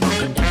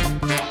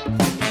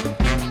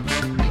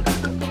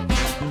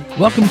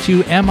Welcome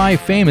to Am I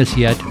Famous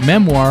Yet?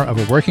 Memoir of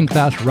a Working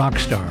Class Rock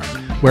Star,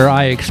 where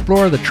I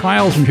explore the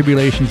trials and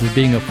tribulations of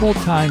being a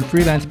full-time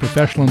freelance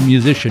professional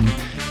musician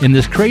in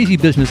this crazy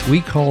business we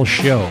call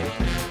show.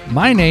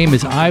 My name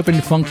is Ivan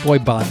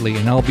Funkboy Bodley,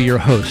 and I'll be your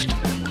host,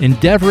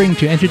 endeavoring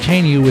to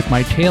entertain you with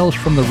my tales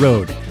from the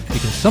road,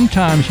 because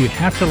sometimes you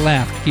have to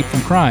laugh to keep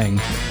from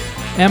crying.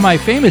 Am I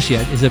Famous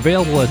Yet? Is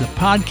available as a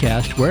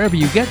podcast wherever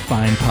you get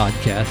fine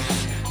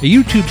podcasts, a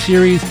YouTube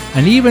series,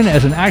 and even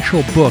as an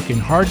actual book in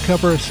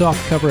hardcover,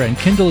 softcover, and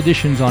Kindle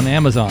editions on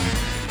Amazon.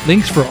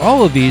 Links for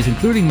all of these,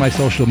 including my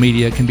social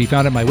media, can be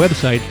found at my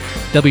website,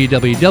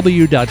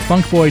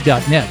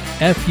 www.funkboy.net,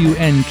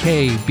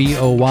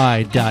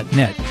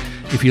 Funkboy.net.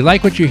 If you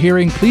like what you're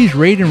hearing, please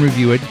rate and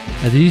review it,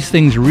 as these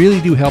things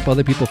really do help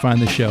other people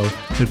find the show.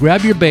 So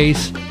grab your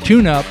bass,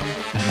 tune up,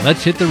 and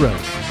let's hit the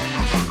road.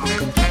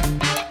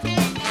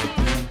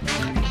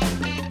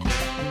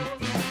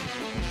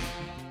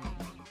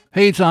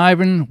 Hey, it's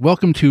Ivan.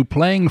 Welcome to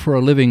Playing for a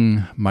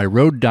Living, my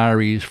road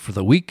diaries for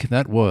the week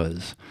that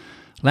was.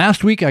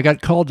 Last week, I got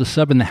called to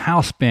sub in the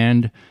house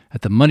band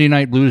at the Monday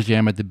Night Blues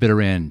Jam at the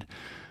bitter end.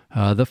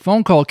 The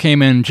phone call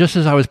came in just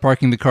as I was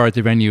parking the car at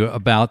the venue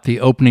about the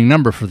opening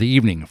number for the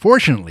evening.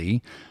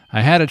 Fortunately,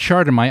 I had a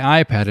chart on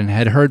my iPad and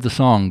had heard the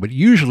song, but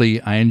usually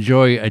I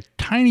enjoy a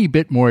tiny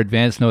bit more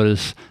advance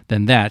notice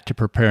than that to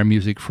prepare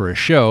music for a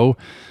show,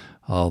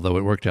 although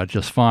it worked out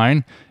just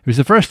fine. It was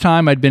the first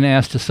time I'd been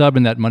asked to sub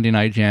in that Monday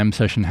Night Jam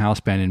session house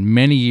band in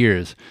many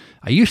years.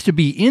 I used to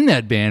be in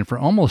that band for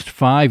almost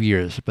 5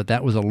 years, but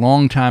that was a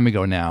long time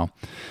ago now.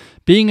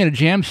 Being in a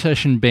jam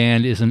session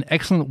band is an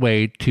excellent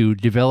way to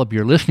develop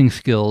your listening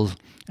skills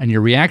and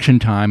your reaction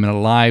time in a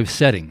live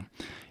setting.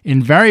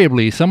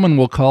 Invariably, someone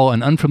will call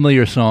an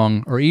unfamiliar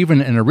song or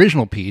even an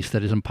original piece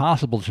that is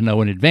impossible to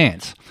know in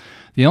advance.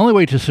 The only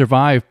way to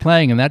survive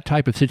playing in that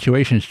type of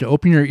situation is to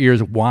open your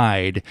ears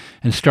wide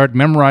and start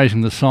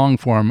memorizing the song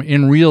form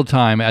in real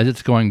time as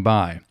it's going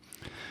by.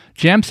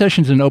 Jam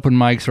sessions and open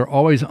mics are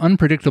always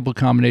unpredictable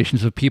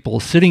combinations of people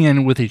sitting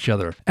in with each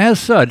other.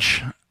 As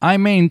such, I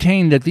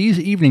maintain that these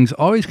evenings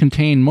always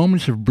contain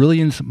moments of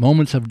brilliance,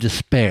 moments of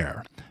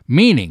despair.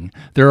 Meaning,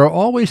 there are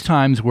always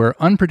times where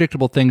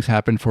unpredictable things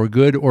happen for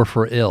good or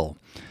for ill.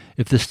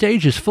 If the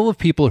stage is full of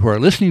people who are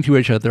listening to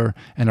each other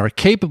and are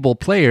capable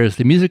players,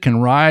 the music can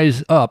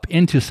rise up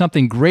into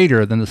something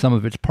greater than the sum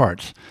of its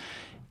parts.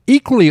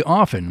 Equally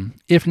often,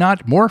 if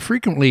not more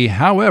frequently,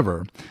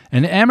 however,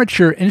 an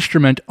amateur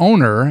instrument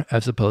owner,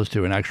 as opposed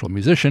to an actual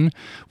musician,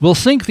 will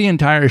sink the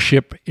entire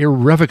ship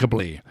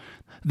irrevocably.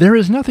 There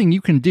is nothing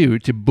you can do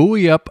to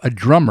buoy up a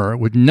drummer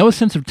with no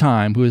sense of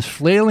time who is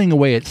flailing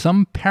away at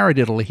some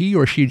paradiddle he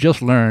or she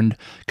just learned,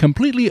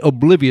 completely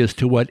oblivious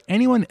to what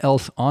anyone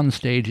else on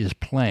stage is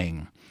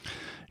playing.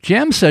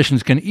 Jam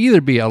sessions can either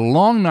be a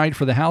long night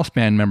for the house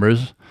band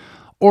members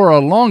or a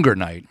longer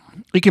night.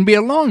 It can be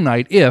a long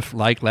night if,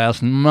 like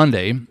last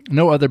Monday,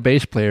 no other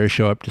bass players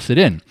show up to sit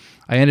in.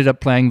 I ended up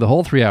playing the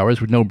whole 3 hours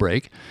with no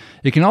break.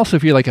 It can also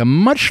feel like a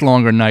much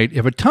longer night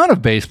if a ton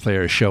of bass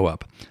players show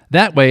up.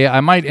 That way, I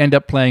might end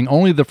up playing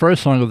only the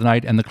first song of the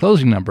night and the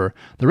closing number.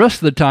 The rest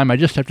of the time, I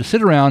just have to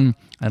sit around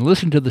and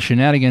listen to the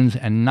shenanigans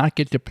and not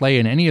get to play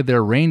in any of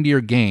their reindeer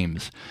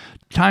games.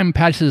 Time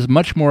passes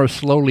much more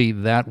slowly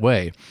that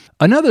way.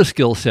 Another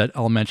skill set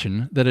I'll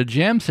mention that a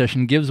jam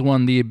session gives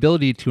one the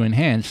ability to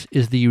enhance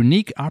is the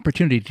unique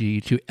opportunity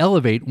to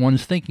elevate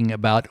one's thinking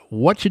about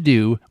what to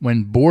do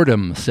when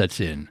boredom sets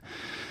in.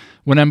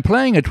 When I'm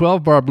playing a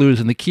 12-bar blues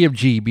in the key of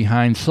G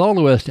behind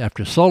soloist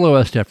after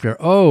soloist after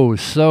oh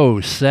so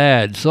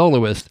sad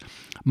soloist,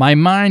 my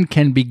mind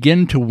can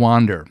begin to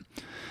wander.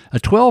 A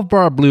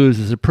 12-bar blues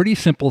is a pretty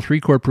simple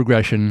 3-chord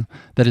progression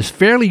that is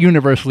fairly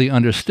universally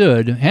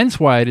understood, hence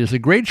why it is a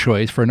great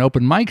choice for an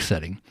open mic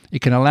setting.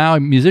 It can allow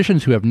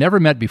musicians who have never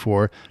met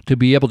before to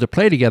be able to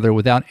play together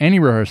without any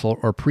rehearsal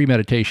or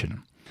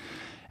premeditation.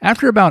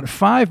 After about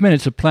 5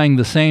 minutes of playing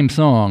the same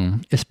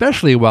song,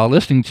 especially while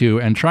listening to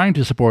and trying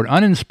to support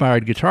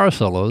uninspired guitar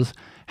solos,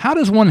 how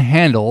does one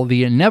handle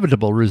the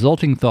inevitable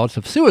resulting thoughts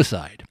of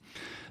suicide?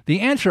 The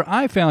answer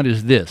I found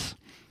is this.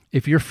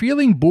 If you're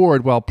feeling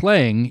bored while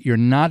playing, you're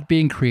not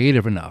being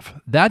creative enough.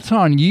 That's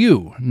on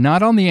you,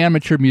 not on the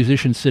amateur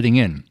musician sitting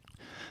in.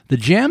 The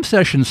jam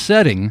session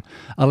setting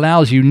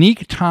allows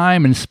unique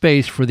time and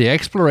space for the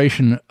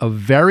exploration of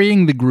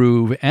varying the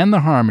groove and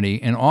the harmony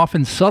in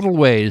often subtle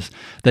ways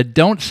that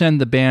don't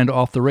send the band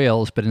off the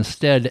rails, but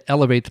instead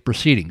elevate the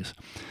proceedings.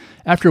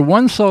 After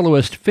one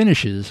soloist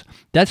finishes,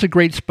 that's a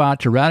great spot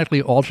to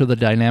radically alter the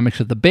dynamics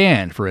of the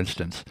band, for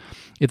instance.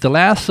 If the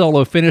last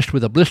solo finished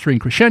with a blistering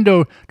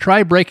crescendo,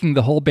 try breaking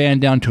the whole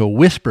band down to a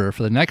whisper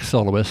for the next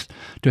soloist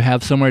to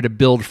have somewhere to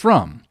build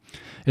from.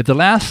 If the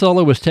last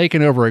solo was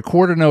taken over a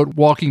quarter note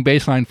walking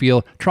bassline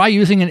feel, try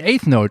using an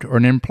eighth note or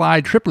an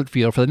implied triplet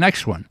feel for the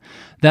next one.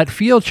 That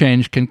feel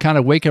change can kind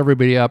of wake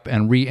everybody up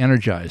and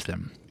re-energize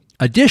them.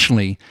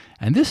 Additionally,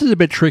 and this is a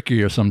bit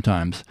trickier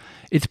sometimes,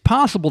 it's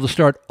possible to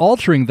start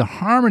altering the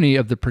harmony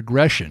of the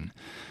progression.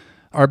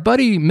 Our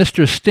buddy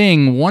Mr.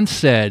 Sting once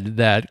said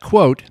that,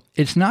 quote,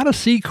 "It's not a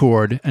C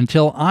chord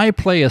until I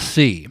play a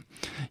C."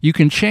 You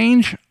can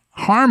change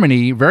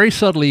harmony very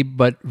subtly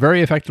but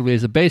very effectively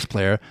as a bass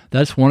player.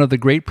 That's one of the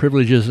great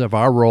privileges of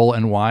our role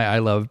and why I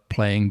love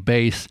playing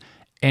bass."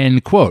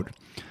 End quote.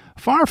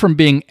 Far from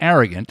being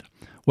arrogant,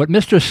 what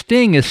Mr.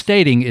 Sting is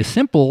stating is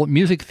simple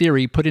music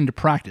theory put into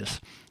practice.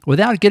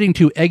 Without getting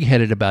too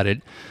egg-headed about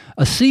it,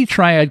 a C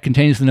triad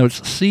contains the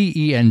notes C,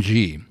 E, and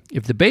G.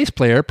 If the bass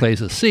player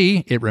plays a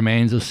C, it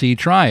remains a C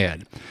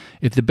triad.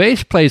 If the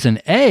bass plays an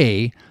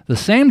A, the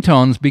same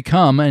tones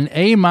become an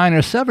A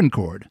minor 7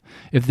 chord.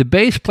 If the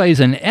bass plays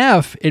an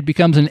F, it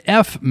becomes an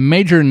F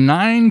major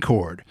 9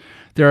 chord.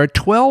 There are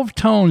 12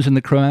 tones in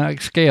the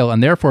chromatic scale,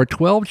 and therefore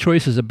 12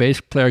 choices a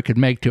bass player could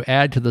make to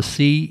add to the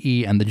C,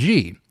 E, and the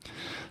G.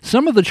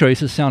 Some of the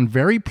choices sound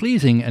very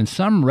pleasing, and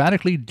some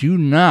radically do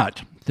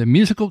not. The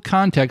musical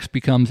context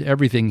becomes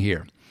everything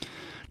here.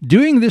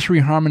 Doing this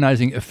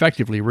reharmonizing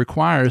effectively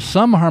requires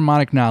some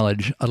harmonic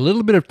knowledge, a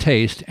little bit of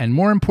taste, and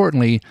more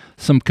importantly,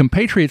 some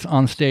compatriots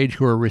on stage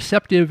who are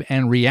receptive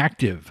and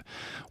reactive.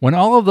 When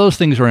all of those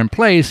things are in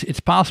place, it's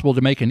possible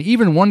to make an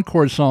even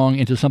one-chord song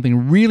into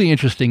something really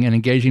interesting and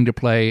engaging to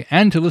play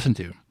and to listen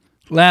to.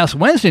 Last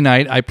Wednesday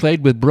night, I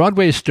played with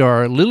Broadway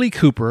star Lily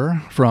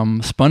Cooper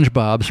from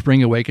SpongeBob,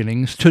 Spring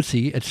Awakenings,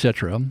 Tootsie,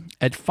 etc.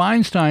 at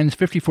Feinstein's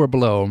 54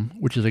 Below,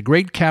 which is a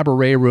great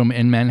cabaret room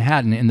in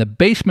Manhattan in the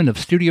basement of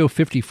Studio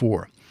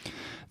 54.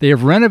 They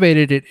have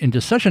renovated it into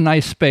such a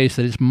nice space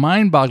that it's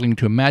mind-boggling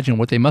to imagine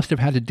what they must have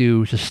had to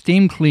do to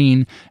steam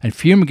clean and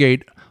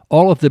fumigate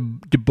all of the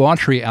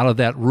debauchery out of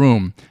that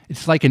room.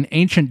 It's like an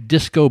ancient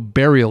disco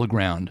burial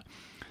ground.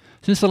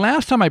 Since the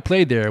last time I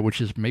played there,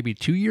 which is maybe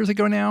 2 years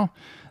ago now,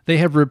 they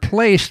have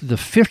replaced the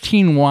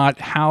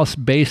 15-watt house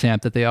bass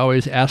amp that they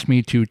always ask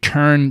me to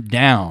turn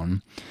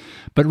down.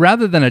 But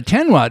rather than a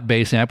 10-watt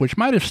bass amp, which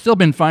might have still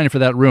been fine for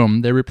that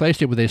room, they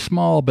replaced it with a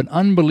small but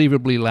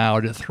unbelievably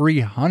loud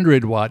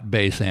 300-watt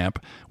bass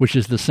amp, which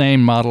is the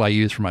same model I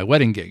use for my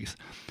wedding gigs.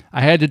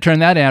 I had to turn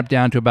that amp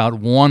down to about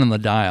 1 on the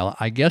dial.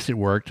 I guess it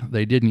worked.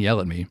 They didn't yell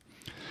at me.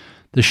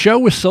 The show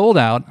was sold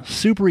out,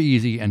 super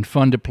easy, and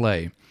fun to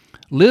play.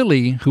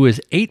 Lily, who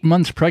is 8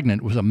 months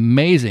pregnant, was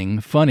amazing,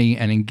 funny,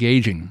 and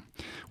engaging.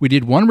 We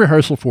did one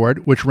rehearsal for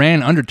it, which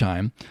ran under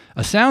time,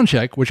 a sound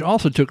check, which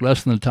also took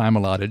less than the time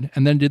allotted,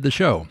 and then did the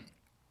show.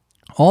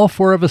 All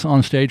 4 of us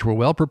on stage were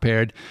well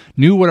prepared,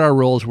 knew what our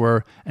roles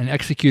were, and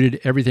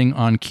executed everything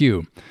on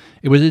cue.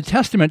 It was a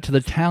testament to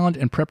the talent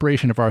and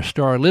preparation of our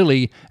star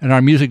Lily and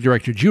our music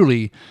director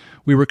Julie.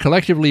 We were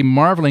collectively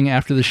marveling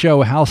after the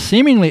show how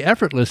seemingly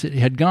effortless it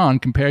had gone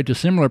compared to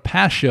similar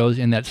past shows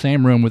in that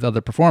same room with other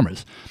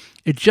performers.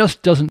 It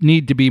just doesn't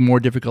need to be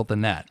more difficult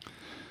than that.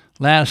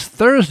 Last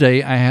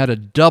Thursday, I had a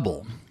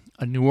double.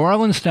 A New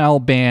Orleans-style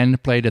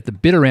band played at the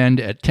Bitter End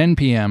at 10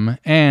 p.m.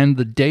 and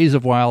the Days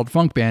of Wild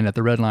Funk Band at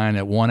the Red Lion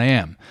at 1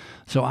 a.m.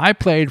 So I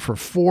played for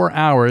 4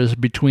 hours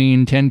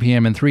between 10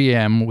 p.m. and 3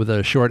 a.m. with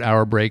a short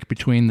hour break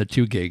between the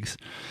 2 gigs.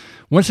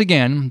 Once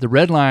again, the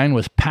Red Lion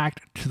was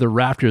packed to the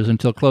rafters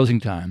until closing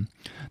time.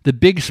 The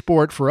big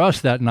sport for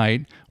us that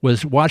night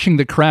was watching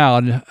the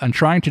crowd and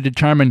trying to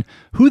determine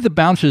who the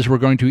bouncers were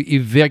going to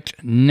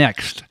evict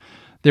next.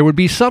 There would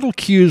be subtle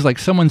cues like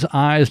someone's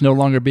eyes no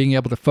longer being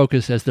able to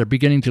focus as they're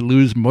beginning to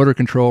lose motor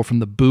control from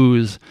the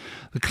booze.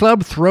 The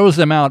club throws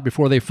them out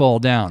before they fall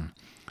down.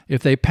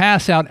 If they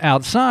pass out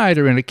outside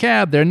or in a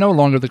cab, they're no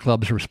longer the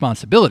club's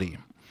responsibility.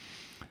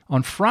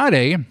 On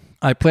Friday,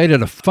 I played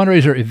at a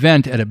fundraiser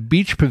event at a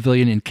beach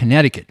pavilion in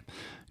Connecticut.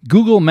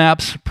 Google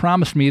Maps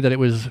promised me that it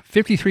was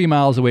 53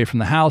 miles away from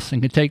the house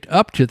and could take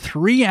up to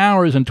 3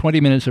 hours and 20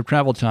 minutes of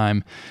travel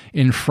time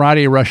in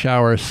Friday rush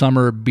hour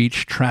summer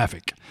beach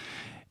traffic.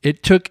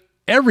 It took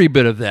every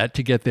bit of that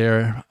to get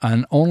there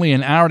and only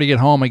an hour to get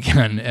home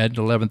again at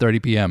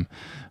 11:30 p.m.,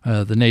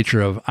 the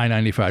nature of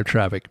I-95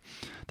 traffic.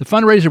 The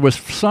fundraiser was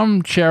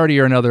some charity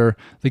or another.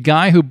 The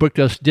guy who booked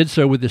us did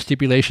so with the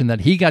stipulation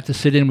that he got to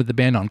sit in with the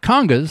band on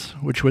congas,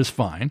 which was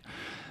fine.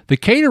 The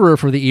caterer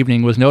for the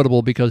evening was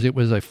notable because it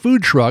was a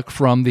food truck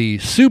from the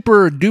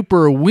Super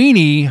Duper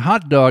Weenie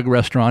hot dog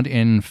restaurant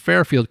in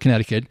Fairfield,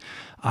 Connecticut.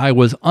 I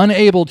was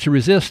unable to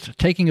resist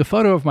taking a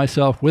photo of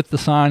myself with the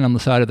sign on the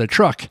side of the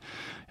truck.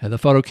 The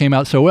photo came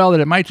out so well that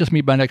it might just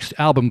be my next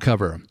album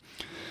cover.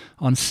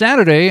 On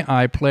Saturday,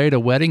 I played a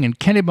wedding in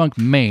Kennebunk,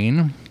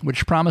 Maine,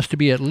 which promised to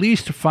be at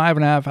least a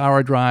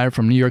 5.5-hour drive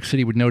from New York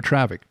City with no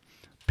traffic.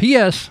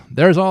 P.S.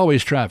 There's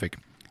always traffic.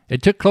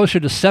 It took closer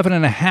to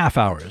 7.5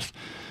 hours.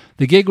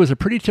 The gig was a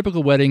pretty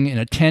typical wedding in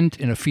a tent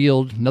in a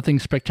field, nothing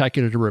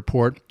spectacular to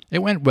report. It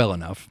went well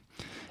enough.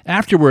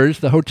 Afterwards,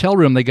 the hotel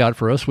room they got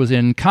for us was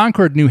in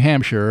Concord, New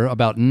Hampshire,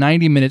 about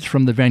 90 minutes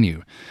from the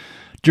venue.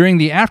 During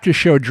the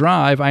after-show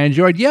drive, I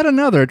enjoyed yet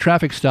another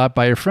traffic stop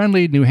by a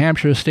friendly New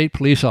Hampshire state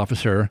police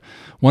officer.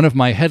 One of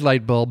my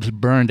headlight bulbs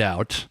burned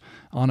out.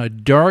 On a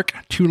dark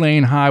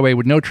 2-lane highway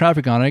with no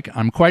traffic on it,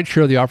 I'm quite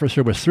sure the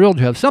officer was thrilled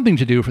to have something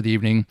to do for the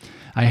evening.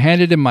 I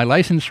handed him my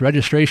license,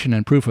 registration,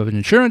 and proof of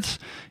insurance.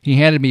 He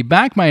handed me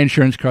back my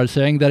insurance card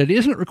saying that it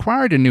isn't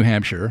required in New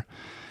Hampshire.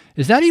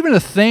 Is that even a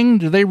thing?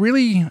 Do they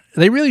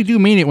really do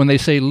mean it when they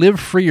say live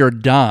free or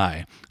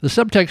die? The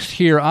subtext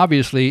here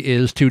obviously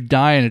is to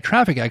die in a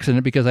traffic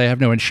accident because I have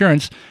no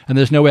insurance and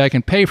there's no way I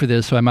can pay for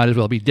this, so I might as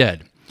well be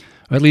dead.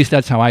 Or at least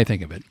that's how I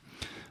think of it.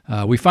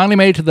 We finally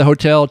made it to the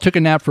hotel, took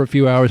a nap for a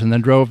few hours, and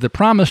then drove the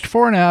promised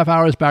 4.5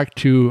 hours back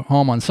to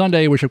home on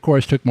Sunday, which of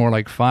course took more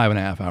like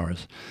 5.5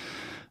 hours.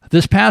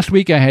 This past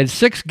week, I had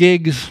 6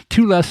 gigs,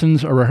 2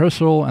 lessons, a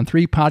rehearsal, and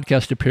 3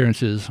 podcast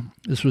appearances.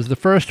 This was the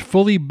first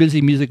fully busy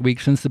music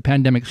week since the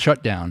pandemic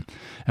shutdown.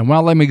 And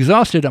while I'm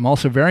exhausted, I'm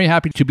also very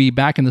happy to be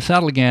back in the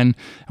saddle again,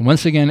 and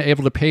once again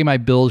able to pay my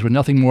bills with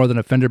nothing more than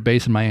a Fender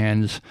bass in my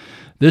hands.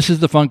 This is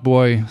the Funk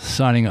Boy,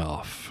 signing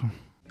off.